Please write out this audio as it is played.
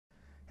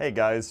Hey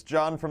guys,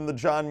 John from the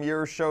John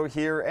Muir Show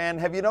here, and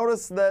have you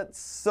noticed that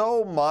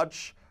so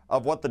much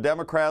of what the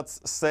Democrats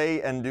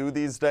say and do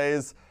these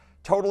days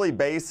totally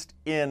based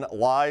in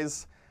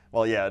lies?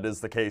 Well, yeah, it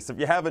is the case. If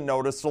you haven't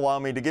noticed, allow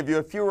me to give you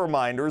a few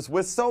reminders.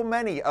 With so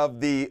many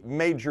of the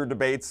major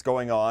debates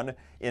going on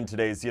in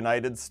today's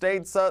United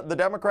States, the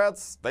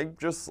Democrats, they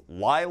just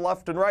lie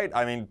left and right.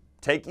 I mean,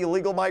 take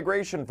illegal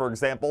migration, for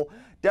example.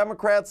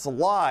 Democrats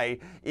lie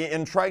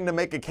in trying to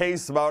make a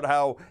case about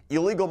how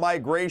illegal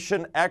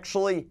migration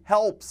actually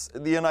helps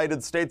the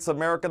United States of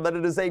America, that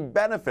it is a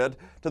benefit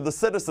to the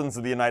citizens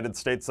of the United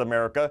States of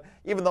America,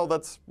 even though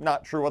that's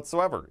not true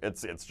whatsoever.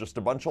 It's just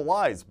a bunch of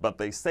lies, but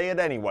they say it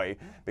anyway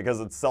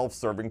because it's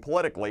self-serving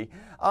politically.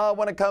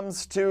 When it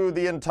comes to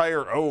the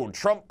entire,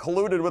 Trump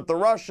colluded with the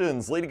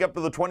Russians leading up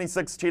to the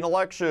 2016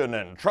 election,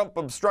 and Trump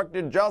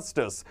obstructed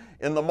justice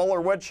in the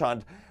Mueller witch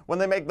hunt, when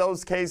they make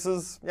those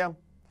cases, yeah,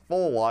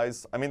 full of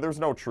lies. I mean, there's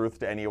no truth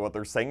to any of what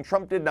they're saying.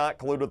 Trump did not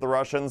collude with the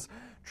Russians.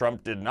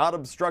 Trump did not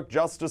obstruct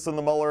justice in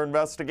the Mueller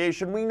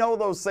investigation. We know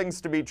those things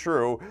to be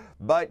true,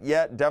 but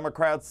yet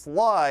Democrats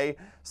lie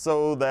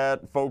so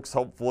that folks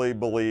hopefully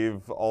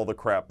believe all the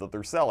crap that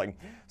they're selling.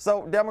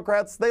 So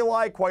Democrats, they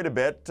lie quite a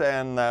bit,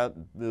 and that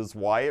is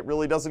why it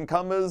really doesn't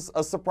come as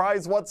a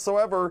surprise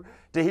whatsoever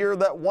to hear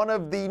that one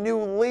of the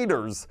new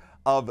leaders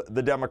of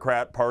the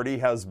Democrat Party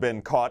has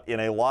been caught in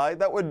a lie.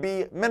 That would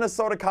be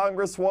Minnesota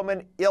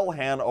Congresswoman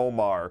Ilhan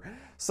Omar.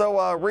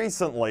 So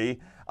recently,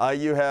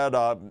 you had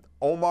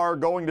Omar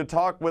going to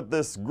talk with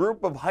this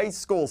group of high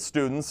school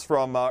students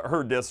from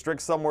her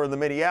district, somewhere in the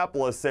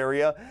Minneapolis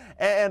area,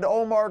 and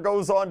Omar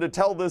goes on to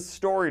tell this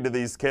story to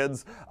these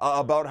kids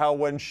about how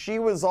when she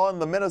was on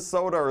the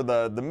Minnesota or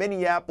the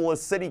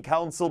Minneapolis City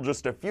Council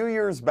just a few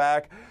years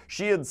back,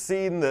 she had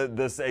seen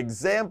this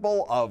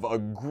example of a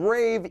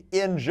grave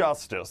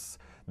injustice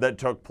that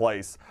took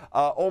place.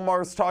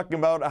 Omar's talking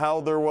about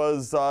how there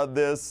was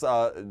this,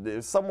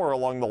 somewhere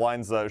along the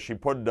lines, she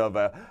put it, of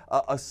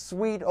a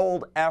sweet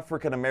old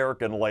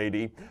African-American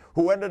lady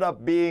who ended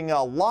up being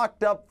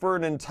locked up for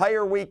an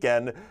entire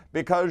weekend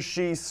because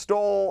she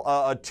stole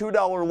a $2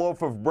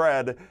 loaf of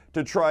bread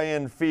to try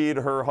and feed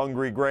her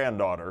hungry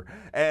granddaughter,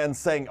 and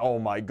saying, oh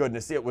my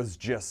goodness, it was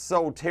just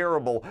so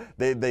terrible.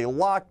 They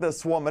locked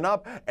this woman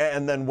up,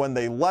 and then when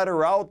they let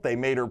her out, they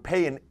made her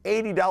pay an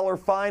 $80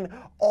 fine,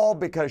 all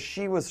because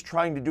she was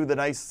trying to do the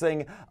nice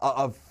thing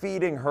of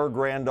feeding her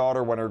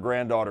granddaughter when her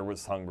granddaughter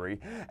was hungry.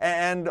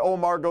 And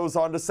Omar goes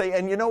on to say,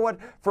 and you know what,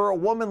 for a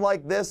woman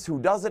like this who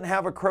doesn't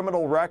have a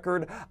criminal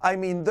record, I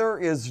mean, there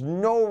is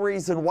no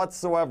reason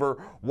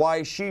whatsoever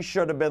why she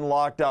should have been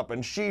locked up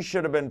and she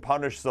should have been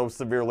punished so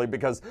severely,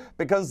 because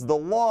the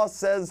law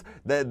says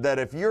that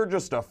if you're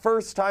just a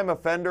first-time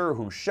offender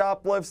who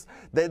shoplifts,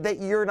 that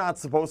you're not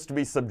supposed to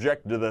be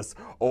subjected to this.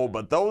 Oh,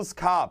 but those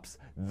cops,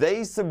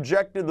 they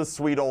subjected the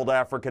sweet old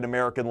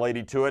African-American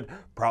lady to it,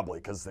 probably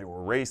because they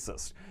were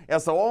racist. Yeah,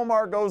 so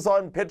Omar goes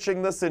on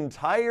pitching this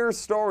entire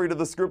story to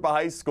this group of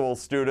high school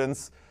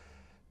students,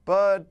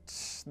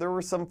 but there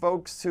were some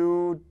folks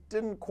who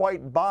didn't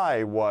quite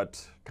buy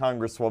what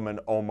Congresswoman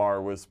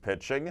Omar was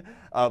pitching.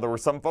 There were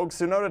some folks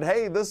who noted,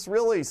 hey, this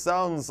really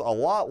sounds a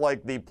lot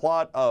like the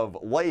plot of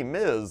Les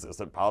Mis. Is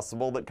it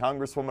possible that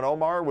Congresswoman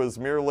Omar was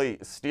merely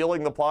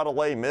stealing the plot of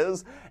Les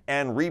Mis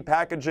and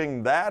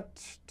repackaging that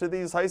to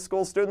these high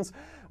school students?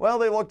 Well,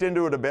 they looked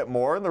into it a bit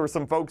more, and there were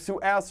some folks who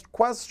asked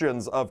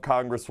questions of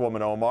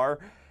Congresswoman Omar,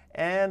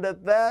 and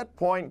at that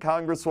point,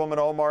 Congresswoman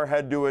Omar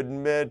had to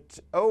admit,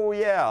 oh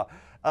yeah,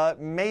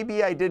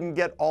 maybe I didn't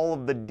get all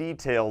of the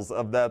details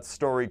of that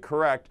story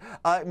correct.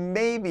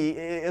 Maybe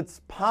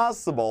it's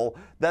possible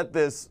that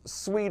this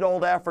sweet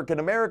old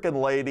African-American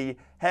lady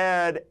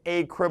had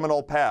a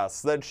criminal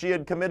past, that she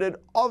had committed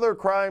other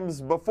crimes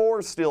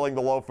before stealing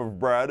the loaf of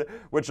bread,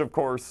 which of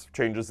course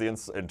changes the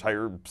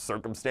entire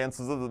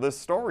circumstances of this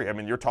story. I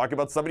mean, you're talking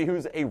about somebody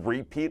who's a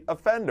repeat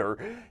offender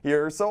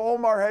here. So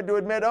Omar had to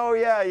admit, oh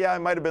yeah, I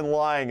might have been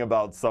lying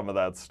about some of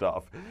that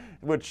stuff,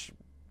 which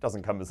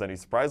doesn't come as any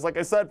surprise. Like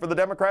I said, for the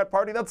Democrat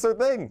Party, that's their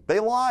thing. They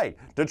lie.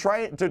 To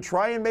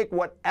try and make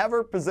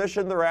whatever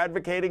position they're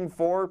advocating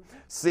for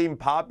seem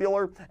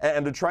popular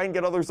and to try and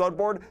get others on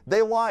board,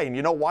 they lie. And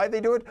you know why they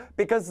do it?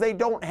 Because they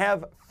don't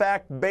have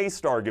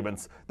fact-based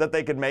arguments that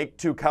they could make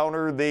to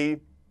counter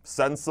the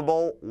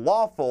sensible,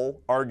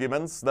 lawful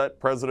arguments that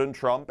President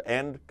Trump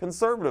and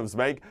conservatives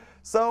make.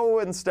 So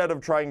instead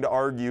of trying to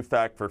argue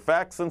fact for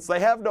fact, since they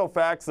have no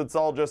facts, it's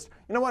all just,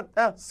 you know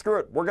what, screw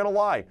it, we're gonna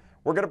lie.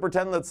 We're going to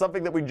pretend that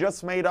something that we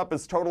just made up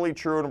is totally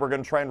true, and we're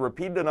going to try and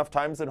repeat it enough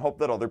times and hope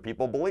that other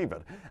people believe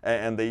it.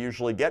 And they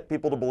usually get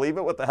people to believe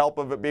it with the help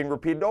of it being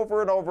repeated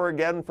over and over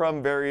again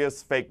from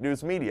various fake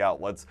news media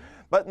outlets.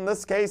 But in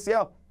this case,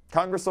 yeah,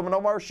 Congresswoman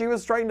Omar, she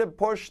was trying to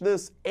push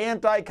this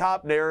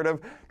anti-cop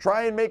narrative,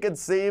 try and make it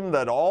seem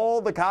that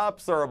all the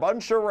cops are a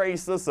bunch of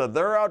racists and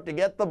they're out to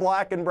get the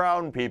black and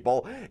brown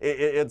people.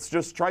 It's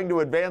just trying to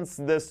advance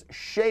this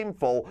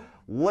shameful,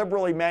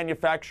 liberally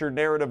manufactured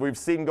narrative we've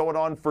seen going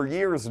on for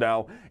years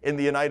now in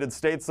the United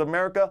States of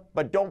America,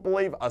 but don't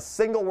believe a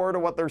single word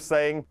of what they're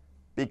saying.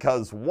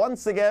 because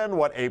once again,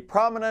 what a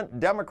prominent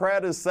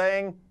Democrat is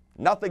saying,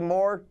 nothing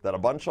more than a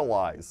bunch of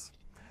lies.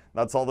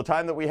 That's all the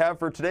time that we have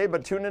for today,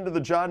 but tune into the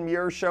John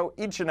Muir Show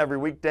each and every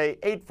weekday,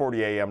 8:40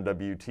 a.m.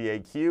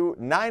 WTAQ,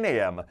 9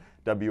 a.m.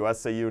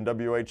 WSAU and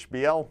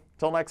WHBL.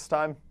 Till next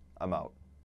time, I'm out.